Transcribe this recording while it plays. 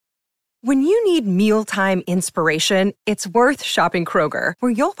When you need mealtime inspiration, it's worth shopping Kroger,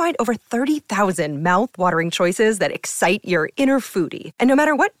 where you'll find over 30,000 mouth-watering choices that excite your inner foodie. And no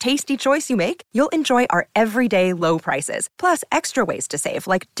matter what tasty choice you make, you'll enjoy our everyday low prices, plus extra ways to save,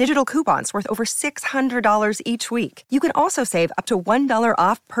 like digital coupons worth over $600 each week. You can also save up to $1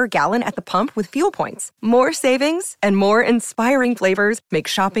 off per gallon at the pump with fuel points. More savings and more inspiring flavors make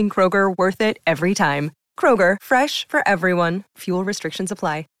shopping Kroger worth it every time. Kroger, fresh for everyone. Fuel restrictions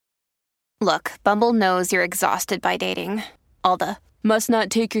apply. Look, Bumble knows you're exhausted by dating. All the, must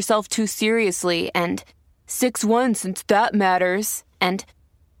not take yourself too seriously, and 6'1" since that matters, and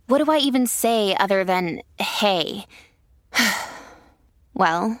what do I even say other than, hey?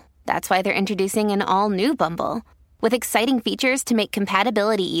 Well, that's why they're introducing an all-new Bumble, with exciting features to make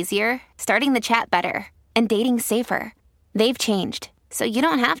compatibility easier, starting the chat better, and dating safer. They've changed, so you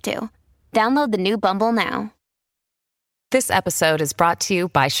don't have to. Download the new Bumble now. This episode is brought to you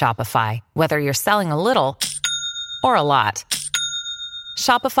by Shopify. Whether you're selling a little or a lot,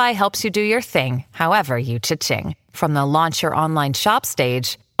 Shopify helps you do your thing, however you cha-ching. From the launch your online shop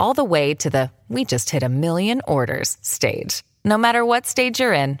stage, all the way to the we just hit 1 million orders stage. No matter what stage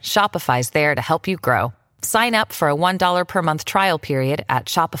you're in, Shopify's there to help you grow. Sign up for a $1 per month trial period at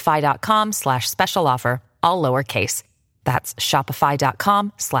shopify.com/special offer, all lowercase. That's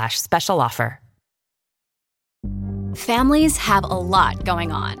shopify.com/special offer. Families have a lot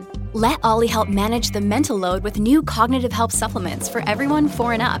going on. Let Ollie help manage the mental load with new cognitive help supplements for everyone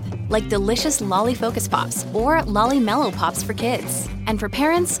 4 and up, like delicious Lolly Focus Pops or Lolly Mellow Pops for kids. And for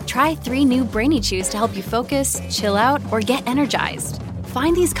parents, try 3 new Brainy Chews to help you focus, chill out, or get energized.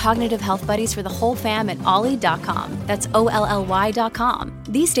 Find these cognitive health buddies for the whole fam at ollie.com. That's OLLY.com.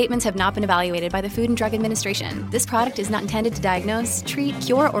 These statements have not been evaluated by the Food and Drug Administration. This product is not intended to diagnose, treat,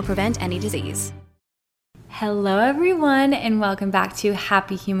 cure, or prevent any disease. Hello everyone, and welcome back to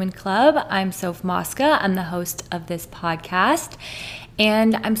Happy Human Club. I'm Soph Mosca. I'm the host of this podcast,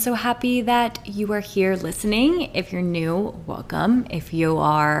 and I'm so happy that you are here listening. If you're new, welcome. If you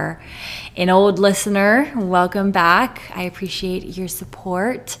are an old listener, welcome back. I appreciate your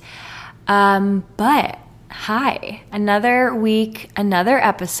support. But hi, another week, another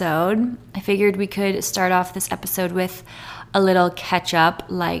episode. I figured we could start off this episode with a little catch up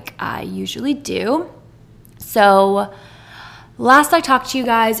like I usually do. So last I talked to you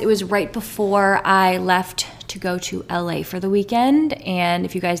guys, it was right before I left to go to LA for the weekend. And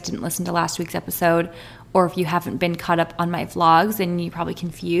if you guys didn't listen to last week's episode, or if you haven't been caught up on my vlogs, then you're probably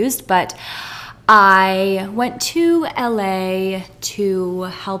confused. But I went to LA to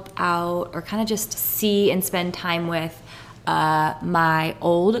help out, or kind of just see and spend time with my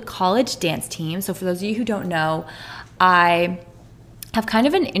old college dance team. So for those of you who don't know, I have kind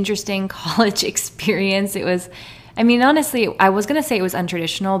of an interesting college experience. It was, I mean, honestly, I was going to say it was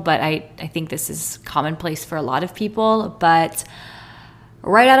untraditional, but I think this is commonplace for a lot of people. But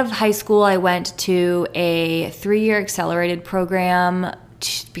right out of high school, I went to a 3-year accelerated program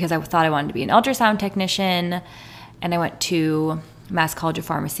because I thought I wanted to be an ultrasound technician. And I went to Mass College of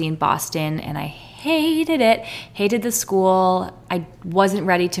Pharmacy in Boston, and I hated it, hated the school. I wasn't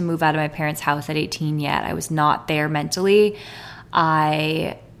ready to move out of my parents' house at 18 yet. I was not there mentally.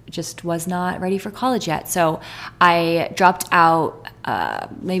 I just was not ready for college yet. So I dropped out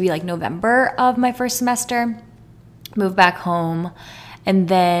maybe like November of my first semester, moved back home, and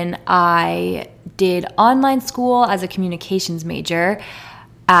then I did online school as a communications major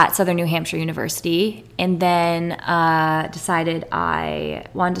at Southern New Hampshire University, and then decided I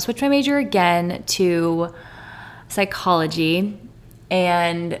wanted to switch my major again to psychology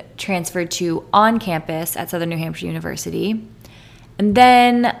and transferred to on-campus at Southern New Hampshire University. And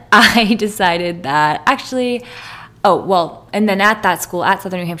then I decided that and then at that school, at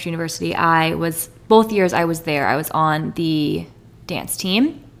Southern New Hampshire University, both years I was there, I was on the dance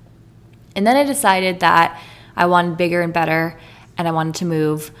team. And then I decided that I wanted bigger and better, and I wanted to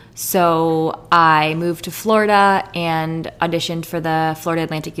move. So I moved to Florida and auditioned for the Florida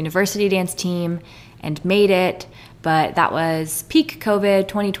Atlantic University dance team and made it. But that was peak COVID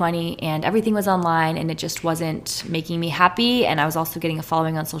 2020, and everything was online, and it just wasn't making me happy. And I was also getting a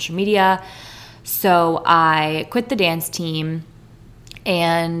following on social media. So I quit the dance team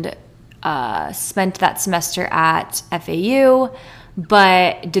and spent that semester at FAU,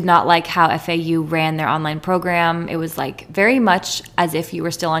 but did not like how FAU ran their online program. It was like very much as if you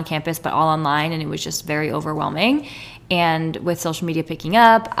were still on campus, but all online, and it was just very overwhelming. And with social media picking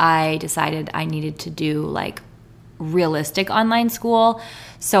up, I decided I needed to do like realistic online school.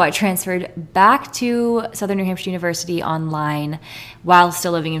 So I transferred back to Southern New Hampshire University online while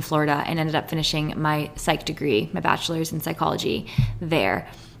still living in Florida, and ended up finishing my psych degree, my bachelor's in psychology there.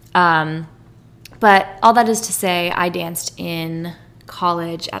 But all that is to say, I danced in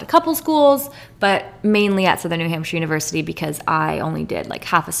college at a couple schools, but mainly at Southern New Hampshire University because I only did like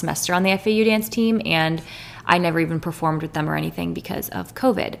half a semester on the FAU dance team, and I never even performed with them or anything because of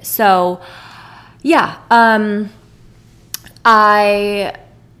COVID. So yeah,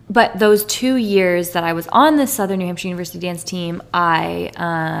 but those 2 years that I was on the Southern New Hampshire University dance team,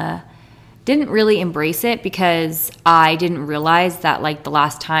 I didn't really embrace it because I didn't realize that like the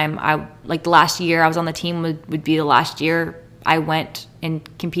last year I was on the team would be the last year I went and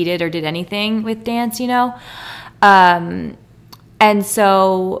competed or did anything with dance, you know? And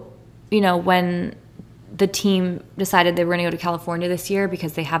so, you know, when the team decided they were going to go to California this year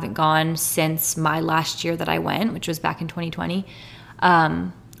because they haven't gone since my last year that I went, which was back in 2020,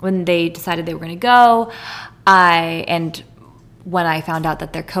 when they decided they were going to go, when I found out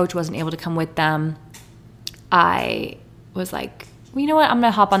that their coach wasn't able to come with them, I was like, well, you know what? I'm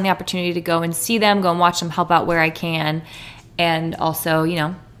going to hop on the opportunity to go and see them, go and watch them, help out where I can, and also, you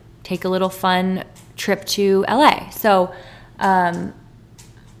know, take a little fun trip to LA. So,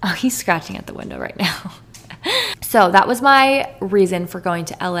 he's scratching at the window right now. So that was my reason for going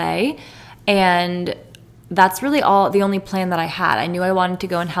to LA, and that's really the only plan that I had. I knew I wanted to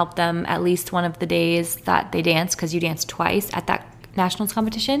go and help them at least one of the days that they danced, because you dance twice at that nationals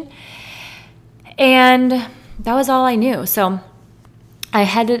competition. And that was all I knew. So I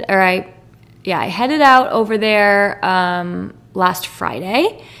headed out over there last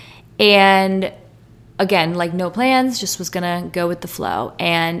Friday, and again, like no plans, just was gonna go with the flow,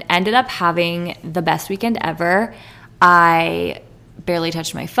 and ended up having the best weekend ever. I barely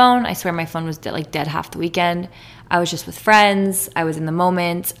touched my phone. I swear my phone was dead half the weekend. I was just with friends. I was in the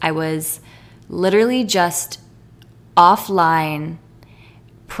moment. I was literally just offline,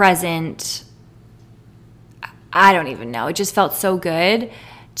 present. I don't even know. It just felt so good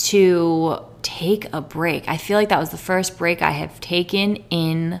to take a break. I feel like that was the first break I have taken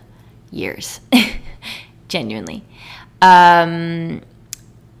in years. Genuinely. Yeah,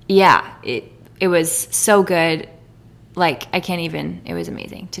 it was so good. Like, I can't even, it was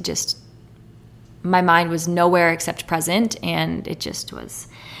amazing to just, my mind was nowhere except present, and it just was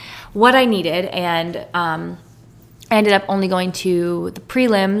what I needed. And I ended up only going to the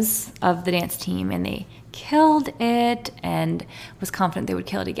prelims of the dance team, and they killed it, and was confident they would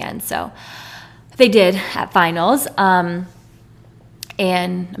kill it again. So they did at finals. And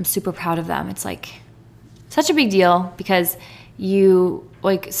I'm super proud of them. It's like such a big deal because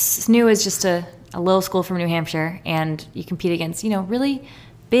SNU is just a little school from New Hampshire, and you compete against, you know, really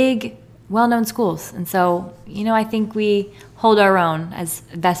big, well-known schools. And so, you know, I think we hold our own as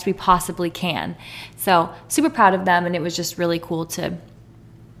best we possibly can. So super proud of them, and it was just really cool to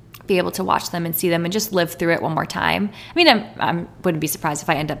be able to watch them and see them and just live through it one more time. I mean, I wouldn't be surprised if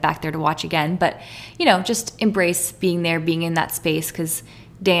I end up back there to watch again, but, you know, just embrace being there, being in that space, because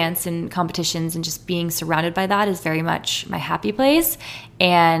dance and competitions and just being surrounded by that is very much my happy place.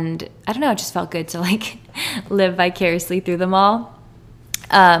 And I don't know, it just felt good to like live vicariously through them all.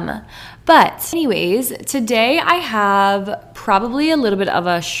 But anyways, today I have probably a little bit of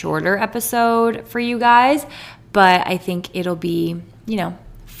a shorter episode for you guys, but I think it'll be, you know,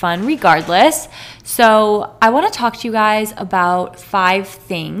 fun regardless. So I want to talk to you guys about 5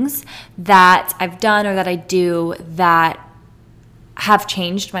 things that I've done or that I do that have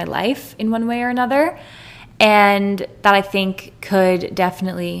changed my life in one way or another, and that I think could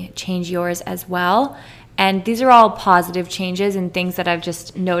definitely change yours as well. And these are all positive changes and things that I've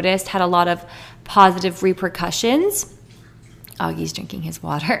just noticed had a lot of positive repercussions. Augie's drinking his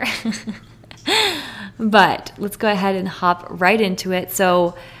water. But let's go ahead and hop right into it.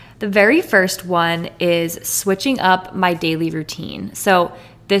 So the very first one is switching up my daily routine. So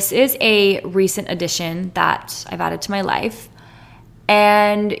this is a recent addition that I've added to my life.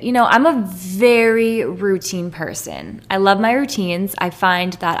 And, you know, I'm a very routine person. I love my routines. I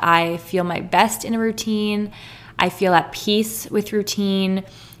find that I feel my best in a routine. I feel at peace with routine.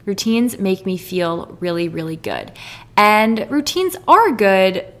 Routines make me feel really, really good. And routines are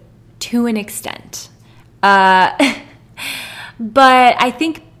good to an extent. But I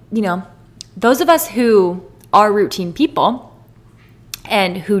think, you know, those of us who are routine people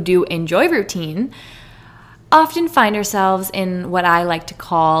and who do enjoy routine often find ourselves in what I like to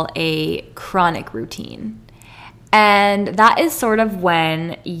call a chronic routine. And that is sort of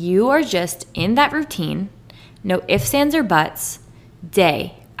when you are just in that routine, no ifs, ands, or buts,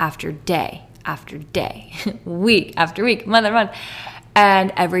 day after day after day, week after week, month after month,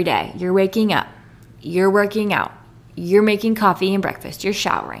 and every day. You're waking up, you're working out, you're making coffee and breakfast, you're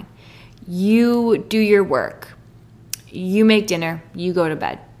showering, you do your work, you make dinner, you go to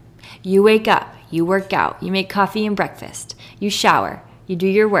bed. You wake up, you work out, you make coffee and breakfast, you shower, you do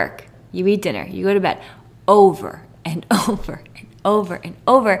your work, you eat dinner, you go to bed, over and over and over and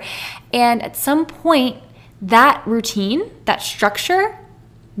over. And at some point, that routine, that structure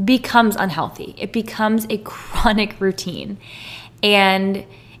becomes unhealthy. It becomes a chronic routine. And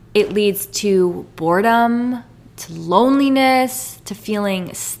it leads to boredom, to loneliness, to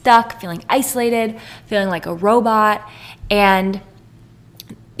feeling stuck, feeling isolated, feeling like a robot. And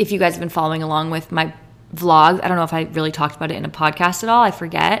if you guys have been following along with my vlogs, I don't know if I really talked about it in a podcast at all, I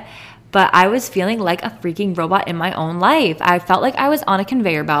forget, but I was feeling like a freaking robot in my own life. I felt like I was on a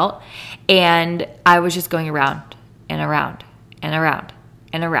conveyor belt and I was just going around and around and around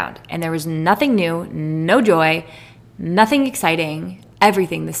and around. And there was nothing new, no joy, nothing exciting,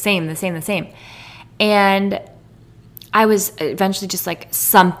 everything the same. And I was eventually just like,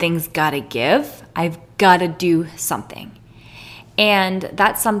 something's gotta give. I've gotta do something. And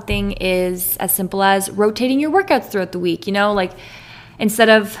that something is as simple as rotating your workouts throughout the week. You know, like instead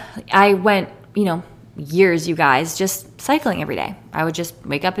of, I went, years, you guys, just cycling every day. I would just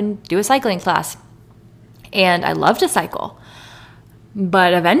wake up and do a cycling class. And I love to cycle.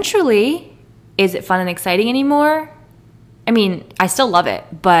 But eventually, is it fun and exciting anymore? I mean, I still love it,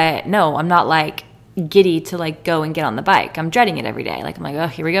 but no, I'm not like giddy to like go and get on the bike. I'm dreading it every day. Like I'm like, oh,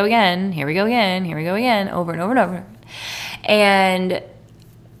 here we go again, over and over and over. And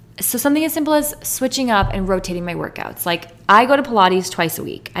so something as simple as switching up and rotating my workouts. Like I go to Pilates twice a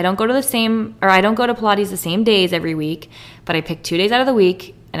week. I don't go to Pilates the same days every week, but I pick 2 days out of the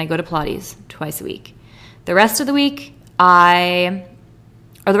week and I go to Pilates twice a week. The rest of the week, the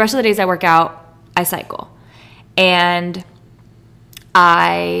rest of the days I work out, I cycle. And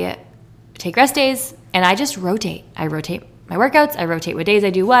I take rest days and I just rotate. I rotate my workouts. I rotate what days I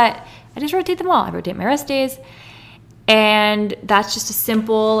do what. I just rotate them all. I rotate my rest days. And that's just a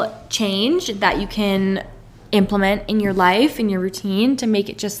simple change that you can implement in your life, in your routine, to make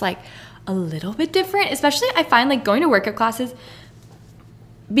it just like a little bit different. Especially I find like going to workout classes,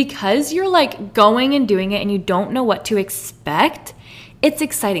 because you're like going and doing it and you don't know what to expect, it's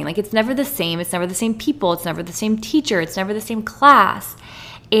exciting. Like it's never the same. It's never the same people. It's never the same teacher. It's never the same class.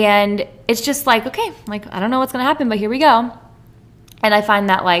 And it's just like, okay, like I don't know what's going to happen, but here we go. And I find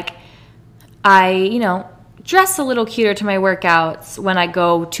that like I, dress a little cuter to my workouts when I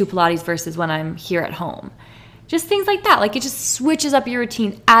go to Pilates versus when I'm here at home. Just things like that. Like it just switches up your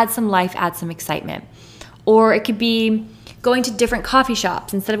routine, adds some life, adds some excitement. Or it could be going to different coffee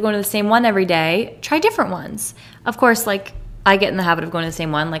shops. Instead of going to the same one every day, try different ones. Of course, like I get in the habit of going to the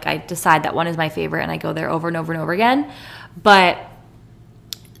same one. Like I decide that one is my favorite and I go there over and over and over again. But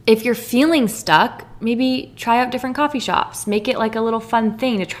if you're feeling stuck, maybe try out different coffee shops. Make it like a little fun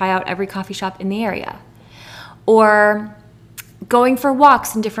thing to try out every coffee shop in the area. Or going for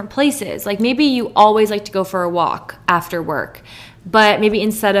walks in different places. Like maybe you always like to go for a walk after work, but maybe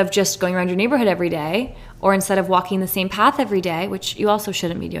instead of just going around your neighborhood every day, or instead of walking the same path every day, which you also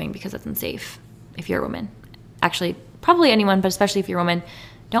shouldn't be doing because it's unsafe if you're a woman. Actually, probably anyone, but especially if you're a woman,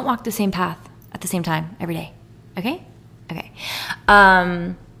 don't walk the same path at the same time every day. Okay? Okay.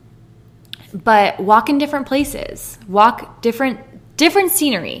 But walk in different places. Walk different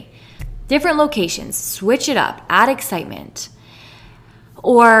scenery. Different locations, switch it up, add excitement.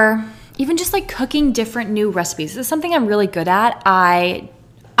 Or even just like cooking different new recipes. This is something I'm really good at. I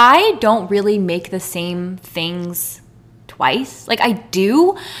don't really make the same things twice. Like I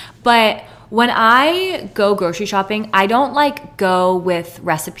do, but when I go grocery shopping, I don't like go with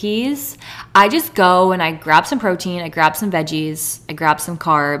recipes. I just go and I grab some protein, I grab some veggies, I grab some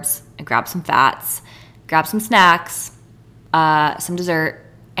carbs, I grab some fats, grab some snacks, some dessert,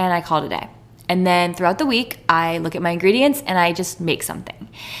 and I call it a day. And then throughout the week, I look at my ingredients and I just make something.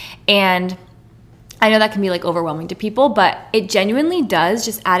 And I know that can be like overwhelming to people, but it genuinely does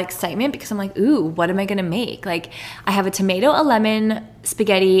just add excitement because I'm like, ooh, what am I going to make? Like I have a tomato, a lemon,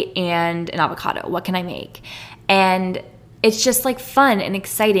 spaghetti, and an avocado. What can I make? And it's just like fun and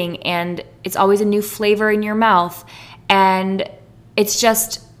exciting, and it's always a new flavor in your mouth. And it's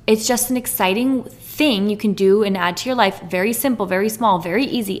just an exciting thing you can do and add to your life. Very simple, very small, very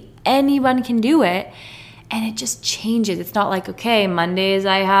easy. Anyone can do it. And it just changes. It's not like, okay, Mondays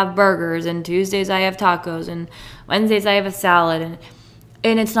I have burgers and Tuesdays I have tacos and Wednesdays I have a salad.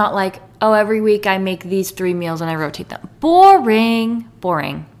 And it's not like, oh, every week I make these 3 meals and I rotate them. Boring.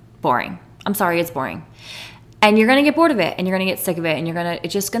 I'm sorry, it's boring. And you're going to get bored of it and you're going to get sick of it and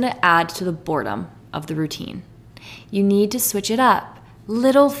it's just going to add to the boredom of the routine. You need to switch it up.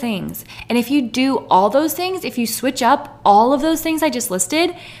 Little things. And if you do all those things, if you switch up all of those things I just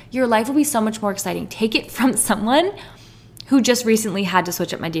listed, your life will be so much more exciting. Take it from someone who just recently had to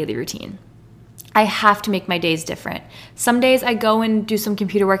switch up my daily routine. I have to make my days different. Some days I go and do some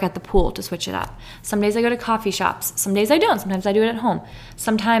computer work at the pool to switch it up. Some days I go to coffee shops. Some days I don't. Sometimes I do it at home.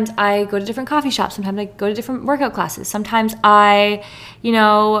 Sometimes I go to different coffee shops. Sometimes I go to different workout classes. Sometimes I,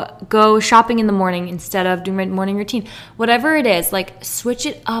 go shopping in the morning instead of doing my morning routine. Whatever it is, like switch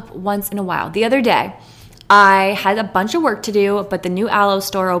it up once in a while. The other day, I had a bunch of work to do, but the new Aloe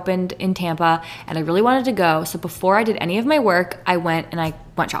store opened in Tampa and I really wanted to go. So before I did any of my work, I went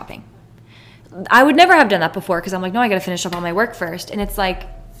shopping. I would never have done that before because I'm like, no, I got to finish up all my work first. And it's like,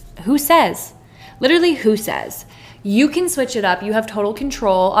 who says? Literally, who says? You can switch it up. You have total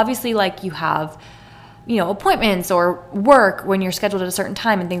control. Obviously, like you have, appointments or work when you're scheduled at a certain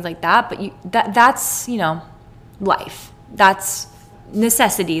time and things like that. But that's life. That's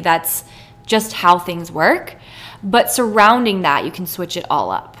necessity. That's just how things work. But surrounding that, you can switch it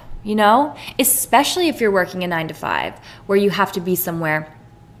all up, especially if you're working a 9 to 5 where you have to be somewhere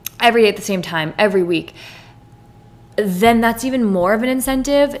every day at the same time, every week, then that's even more of an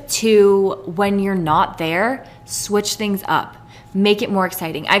incentive to, when you're not there, switch things up, make it more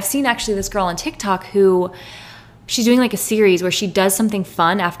exciting. I've seen actually this girl on TikTok who, she's doing like a series where she does something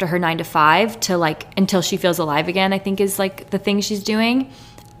fun after her 9 to 5 to like, until she feels alive again, I think is like the thing she's doing.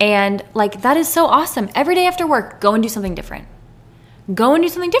 And like, that is so awesome. Every day after work, go and do something different. Go and do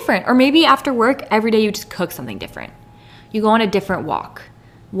something different. Or maybe after work, every day you just cook something different. You go on a different walk.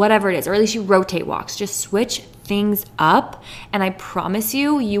 Whatever it is, or at least you rotate walks. Just switch things up, and I promise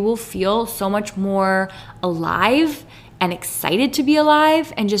you, you will feel so much more alive and excited to be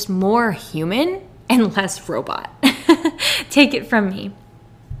alive and just more human and less robot. Take it from me.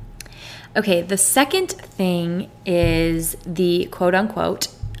 Okay, the second thing is the quote-unquote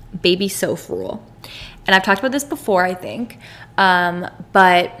baby Soph rule. And I've talked about this before, I think,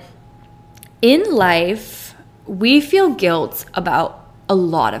 but in life, we feel guilt about a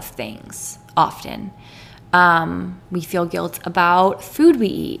lot of things often. We feel guilt about food we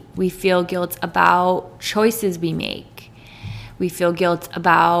eat. We feel guilt about choices we make. We feel guilt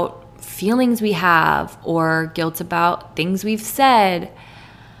about feelings we have or guilt about things we've said.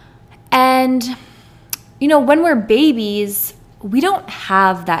 And, when we're babies, we don't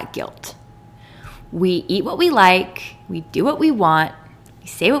have that guilt. We eat what we like. We do what we want. We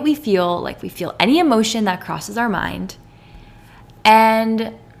say what we feel, like we feel any emotion that crosses our mind.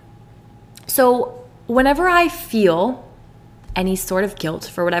 And so whenever I feel any sort of guilt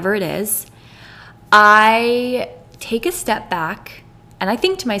for whatever it is, I take a step back and I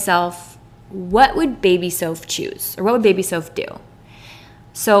think to myself, what would baby Soph choose? Or what would baby Soph do?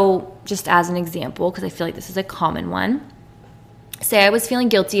 So just as an example, because I feel like this is a common one, say I was feeling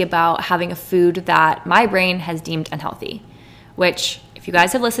guilty about having a food that my brain has deemed unhealthy, which if you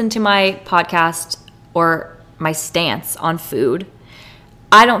guys have listened to my podcast or my stance on food,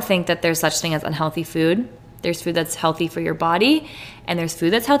 I don't think that there's such thing as unhealthy food. There's food that's healthy for your body, and there's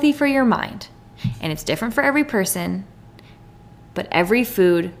food that's healthy for your mind. And it's different for every person, but every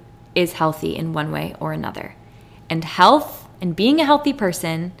food is healthy in one way or another. And health and being a healthy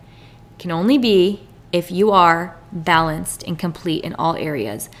person can only be if you are balanced and complete in all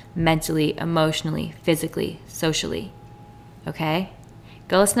areas, mentally, emotionally, physically, socially. Okay?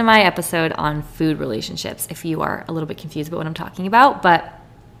 Go listen to my episode on food relationships if you are a little bit confused about what I'm talking about. But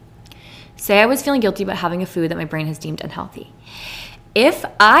say I was feeling guilty about having a food that my brain has deemed unhealthy. If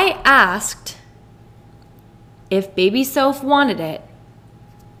I asked if baby Soph wanted it,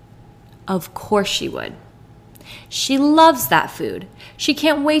 of course she would. She loves that food. She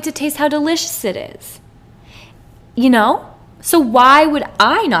can't wait to taste how delicious it is. So why would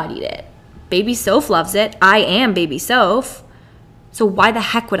I not eat it? Baby Soph loves it. I am baby Soph. So why the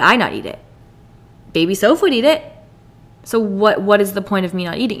heck would I not eat it? Baby Soph would eat it. So what is the point of me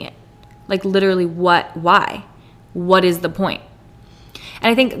not eating it? Like literally why? What is the point? And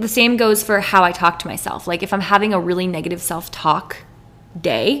I think the same goes for how I talk to myself. Like if I'm having a really negative self-talk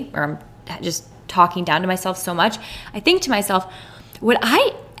day, or I'm just talking down to myself so much, I think to myself, would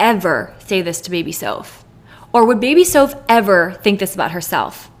I ever say this to baby Soph? Or would baby Soph ever think this about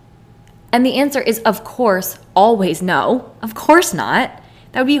herself? And the answer is, of course, always no. Of course not.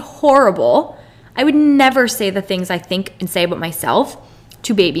 That would be horrible. I would never say the things I think and say about myself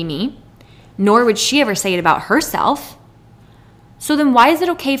to baby me, nor would she ever say it about herself. So then why is it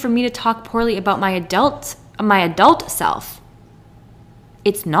okay for me to talk poorly about my adult self?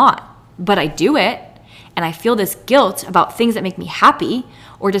 It's not, but I do it, and I feel this guilt about things that make me happy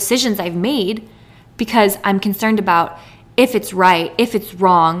or decisions I've made because I'm concerned about if it's right, if it's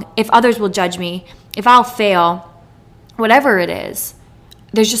wrong, if others will judge me, if I'll fail, whatever it is.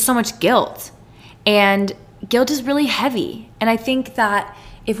 There's just so much guilt. And guilt is really heavy. And I think that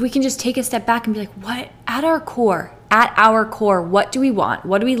if we can just take a step back and be like, what, at our core, what do we want?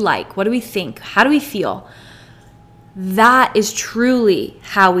 What do we like? What do we think? How do we feel? That is truly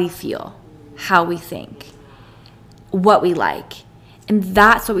how we feel, how we think, what we like. And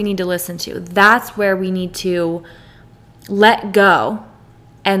that's what we need to listen to. That's where we need to let go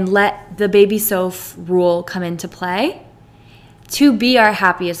and let the baby Soph rule come into play to be our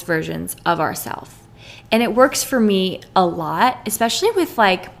happiest versions of ourselves. And it works for me a lot, especially with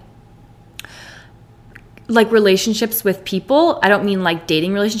like relationships with people. I don't mean like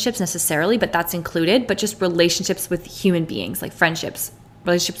dating relationships necessarily, but that's included, but just relationships with human beings, like friendships,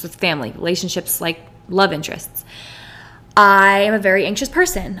 relationships with family, relationships like love interests. I am a very anxious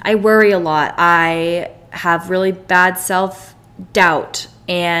person. I worry a lot. I have really bad self-doubt,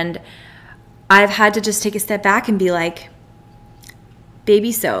 and I've had to just take a step back and be like,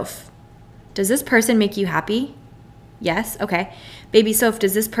 baby Soph, does this person make you happy? Yes. Okay. Baby Soph,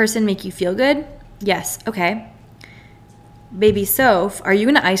 does this person make you feel good? Yes. Okay. Baby Soph, are you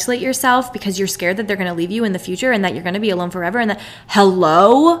going to isolate yourself because you're scared that they're going to leave you in the future and that you're going to be alone forever? And that,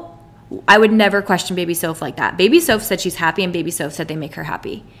 hello? I would never question baby Soph like that. Baby Soph said she's happy, and baby Soph said they make her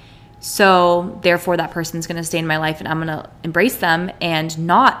happy. So therefore that person's going to stay in my life, and I'm going to embrace them and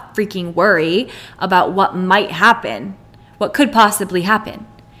not freaking worry about what might happen, what could possibly happen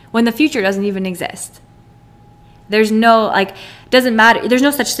when the future doesn't even exist. There's no, doesn't matter. There's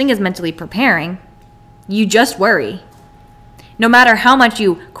no such thing as mentally preparing. You just worry. No matter how much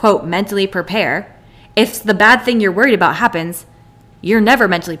you, quote, mentally prepare, if the bad thing you're worried about happens, you're never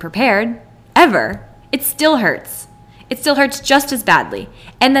mentally prepared, ever. It still hurts. It still hurts just as badly.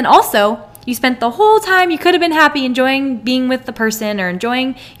 And then also, you spent the whole time you could have been happy enjoying being with the person or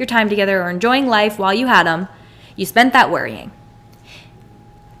enjoying your time together or enjoying life while you had them. You spent that worrying.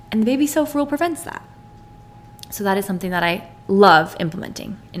 And the baby Soph rule prevents that. So that is something that I love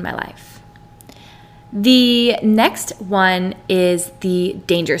implementing in my life. The next one is the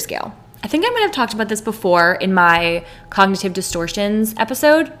danger scale. I think I might have talked about this before in my cognitive distortions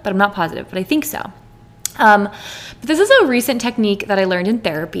episode, but I'm not positive, but I think so. But this is a recent technique that I learned in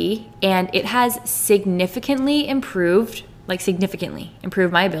therapy, and it has significantly improved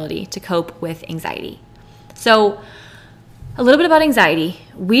my ability to cope with anxiety. So a little bit about anxiety.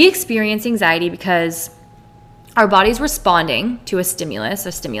 We experience anxiety because our body's responding to a stimuli,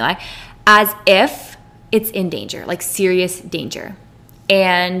 as if it's in danger, like serious danger.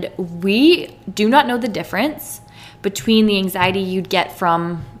 And we do not know the difference between the anxiety you'd get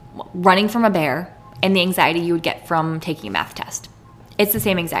from running from a bear and the anxiety you would get from taking a math test. It's the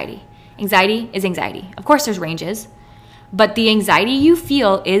same anxiety. Anxiety is anxiety. Of course, there's ranges, but the anxiety you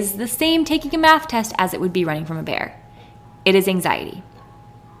feel is the same taking a math test as it would be running from a bear. It is anxiety.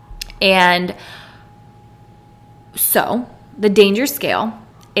 And so the danger scale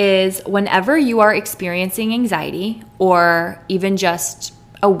is whenever you are experiencing anxiety or even just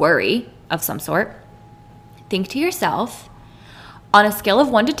a worry of some sort, think to yourself, on a scale of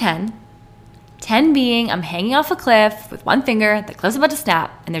 1 to 10, 10 being I'm hanging off a cliff with one finger, the cliff's about to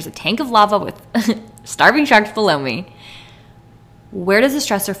snap, and there's a tank of lava with starving sharks below me, where does the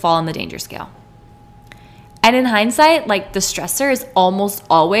stressor fall on the danger scale? And in hindsight, the stressor is almost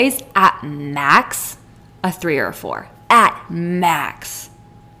always at max a 3 or a 4. At max.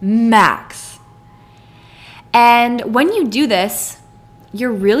 And when you do this,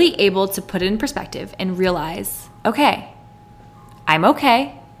 you're really able to put it in perspective and realize, okay, I'm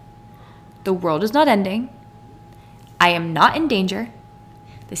okay. The world is not ending. I am not in danger.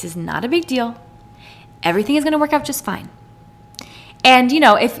 This is not a big deal. Everything is going to work out just fine. And,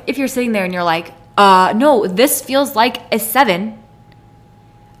 if you're sitting there and you're like, no, this feels like a 7.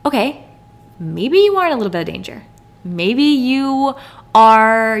 Okay, maybe you are in a little bit of danger. Maybe you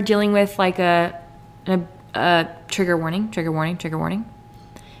are dealing with a trigger warning.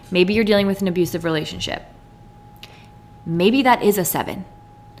 Maybe you're dealing with an abusive relationship. Maybe that is a 7.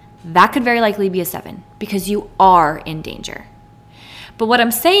 That could very likely be a 7 because you are in danger. But what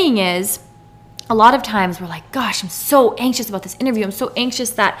I'm saying is, a lot of times we're like, gosh, I'm so anxious about this interview. I'm so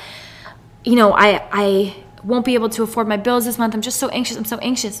anxious that, I won't be able to afford my bills this month. I'm just so anxious. I'm so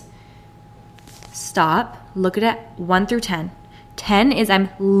anxious. Stop. Look at it 1 through 10. 10 is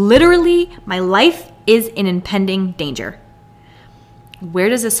my life is in impending danger. Where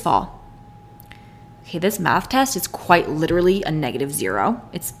does this fall? Okay, this math test is quite literally a -0.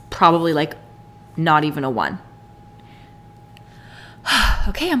 It's probably not even a 1.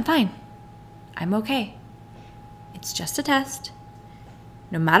 Okay, I'm fine. I'm okay. It's just a test.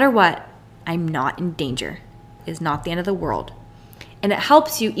 No matter what, I'm not in danger. It's not the end of the world. And it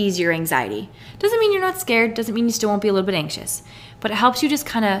helps you ease your anxiety. Doesn't mean you're not scared, doesn't mean you still won't be a little bit anxious, but it helps you just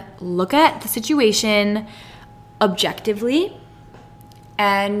kind of look at the situation objectively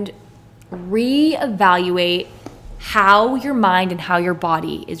and reevaluate how your mind and how your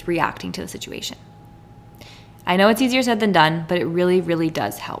body is reacting to the situation. I know it's easier said than done, but it really, really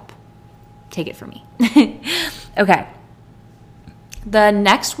does help. Take it from me. Okay. The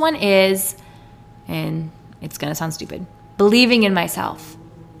next one is, and it's going to sound stupid, believing in myself.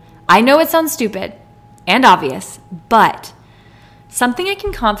 I know it sounds stupid and obvious, but something I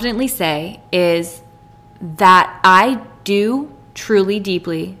can confidently say is that I do truly,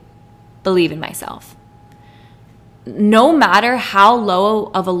 deeply believe in myself. No matter how low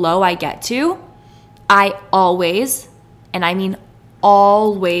of a low I get to, I always, and I mean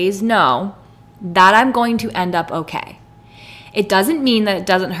always, know that I'm going to end up okay. It doesn't mean that it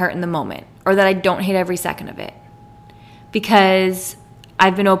doesn't hurt in the moment or that I don't hate every second of it, because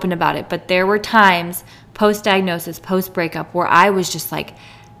I've been open about it. But there were times post-diagnosis, post-breakup, where I was just like,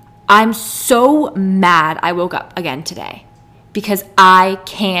 I'm so mad I woke up again today because I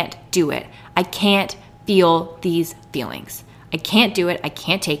can't do it. I can't feel these feelings. I can't do it. I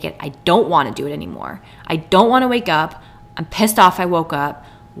can't take it. I don't want to do it anymore. I don't want to wake up. I'm pissed off I woke up.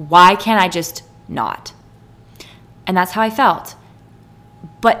 Why can't I just not? And that's how I felt.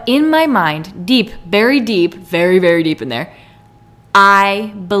 But in my mind, deep, very, very deep in there,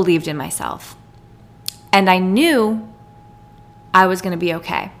 I believed in myself. And I knew I was going to be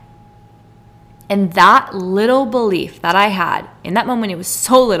okay. And that little belief that I had in that moment, it was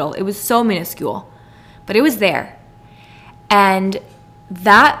so little, it was so minuscule, but it was there. And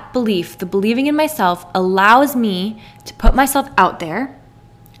that belief, the believing in myself, allows me to put myself out there,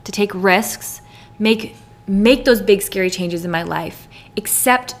 to take risks, make those big scary changes in my life,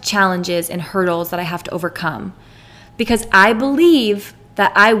 accept challenges and hurdles that I have to overcome, because I believe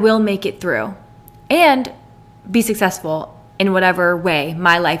that I will make it through and be successful in whatever way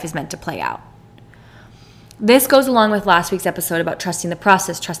my life is meant to play out. This goes along with last week's episode about trusting the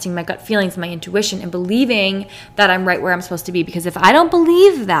process, trusting my gut feelings, my intuition, and believing that I'm right where I'm supposed to be. Because if I don't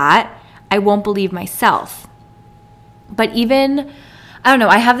believe that, I won't believe myself. But even, I don't know,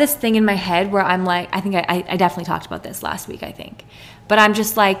 I have this thing in my head where I'm like, I think I definitely talked about this last week, I think. But I'm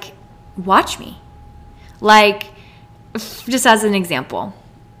just like, watch me. Like, just as an example,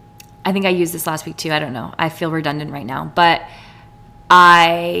 I think I used this last week too. I don't know. I feel redundant right now. But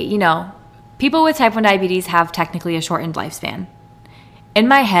people with type 1 diabetes have technically a shortened lifespan. In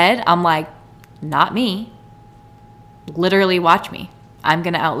my head, I'm like, not me. Literally, watch me. I'm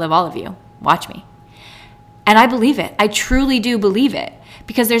going to outlive all of you. Watch me. And I believe it. I truly do believe it.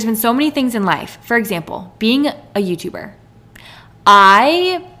 Because there's been so many things in life. For example, being a YouTuber.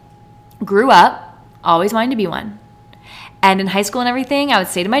 I grew up always wanting to be one. And in high school and everything, I would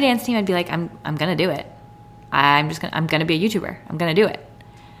say to my dance team, I'd be like, I'm going to do it. I'm going to be a YouTuber. I'm going to do it.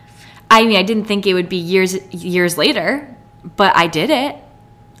 I mean, I didn't think it would be years later, but I did it.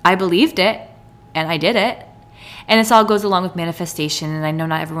 I believed it, and I did it. And this all goes along with manifestation, and I know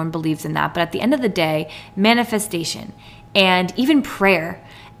not everyone believes in that, but at the end of the day, manifestation and even prayer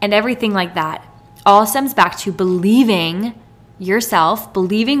and everything like that all stems back to believing yourself,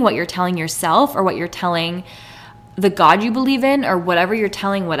 believing what you're telling yourself or what you're telling the God you believe in, or whatever you're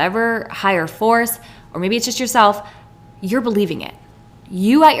telling whatever higher force, or maybe it's just yourself. You're believing it.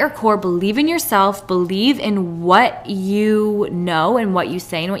 You at your core believe in yourself, believe in what you know and what you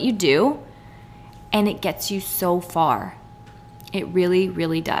say and what you do, and it gets you so far. It really,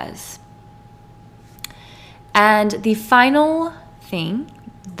 really does. And the final thing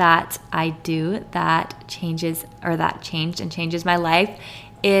that I do that changed and changes my life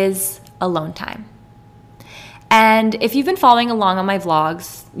is alone time. And if you've been following along on my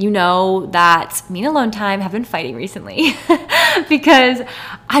vlogs, you know that me and alone time have been fighting recently because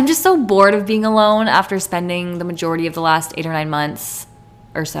I'm just so bored of being alone after spending the majority of the last 8 or 9 months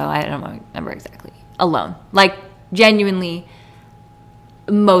or so, I don't remember exactly, alone. Like, genuinely,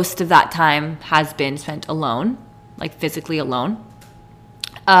 most of that time has been spent alone, like physically alone.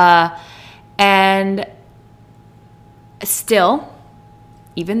 And still,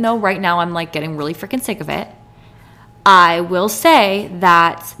 even though right now I'm like getting really freaking sick of it, I will say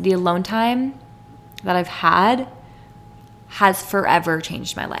that the alone time that I've had has forever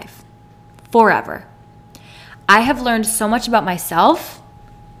changed my life. Forever. I have learned so much about myself,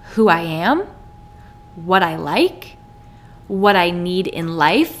 who I am, what I like, what I need in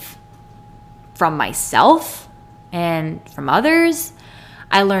life from myself and from others.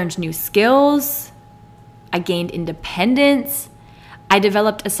 I learned new skills. I gained independence. I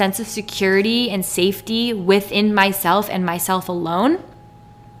developed a sense of security and safety within myself and myself alone.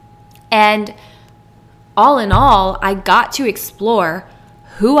 And all in all, I got to explore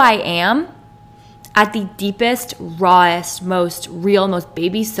who I am at the deepest, rawest, most real, most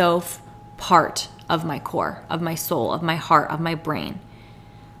baby Soph part of my core, of my soul, of my heart, of my brain.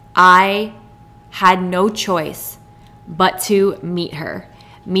 I had no choice but to meet her,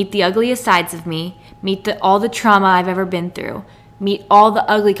 meet the ugliest sides of me, meet all the trauma I've ever been through, meet all the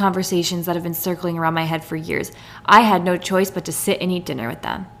ugly conversations that have been circling around my head for years. I had no choice but to sit and eat dinner with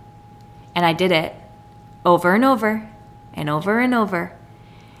them. And I did it over and over and over and over.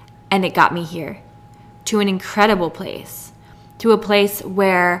 And it got me here to an incredible place, to a place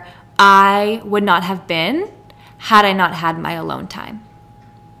where I would not have been had I not had my alone time.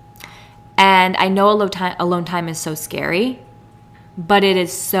 And I know alone time is so scary, but it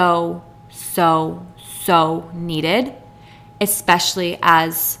is so, so, so needed, especially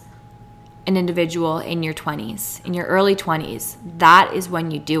as an individual in your 20s, in your early 20s. That is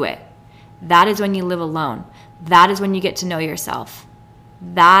when you do it. That is when you live alone. That is when you get to know yourself.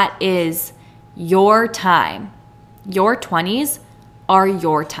 That is your time. Your 20s are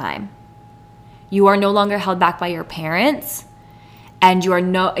your time. You are no longer held back by your parents, and you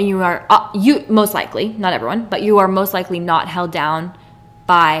most likely, not everyone, but you are most likely not held down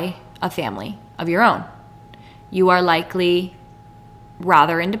by a family of your own. You are likely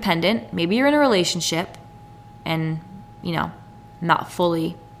rather independent. Maybe you're in a relationship and, not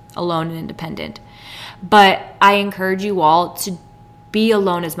fully alone and independent. But I encourage you all to be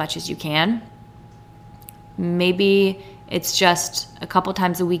alone as much as you can. Maybe it's just a couple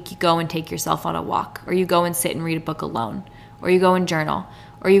times a week you go and take yourself on a walk, or you go and sit and read a book alone, or you go and journal,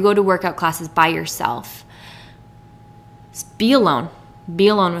 or you go to workout classes by yourself. Just be alone. Be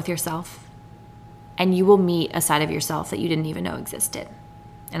alone with yourself, and you will meet a side of yourself that you didn't even know existed.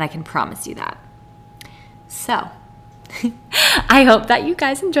 And I can promise you that. So, I hope that you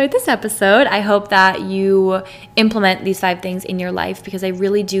guys enjoyed this episode. I hope that you implement these 5 things in your life, because I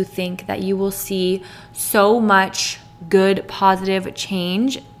really do think that you will see so much good, positive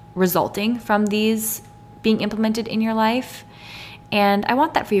change resulting from these being implemented in your life. And I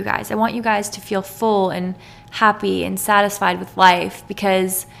want that for you guys. I want you guys to feel full and happy and satisfied with life,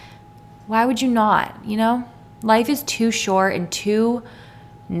 because why would you not? Life is too short and too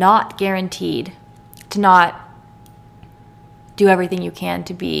not guaranteed to not do everything you can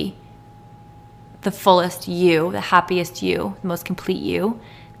to be the fullest you, the happiest you, the most complete you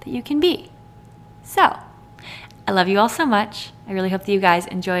that you can be. So, I love you all so much. I really hope that you guys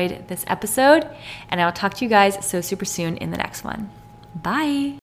enjoyed this episode, and I'll talk to you guys so super soon in the next one. Bye.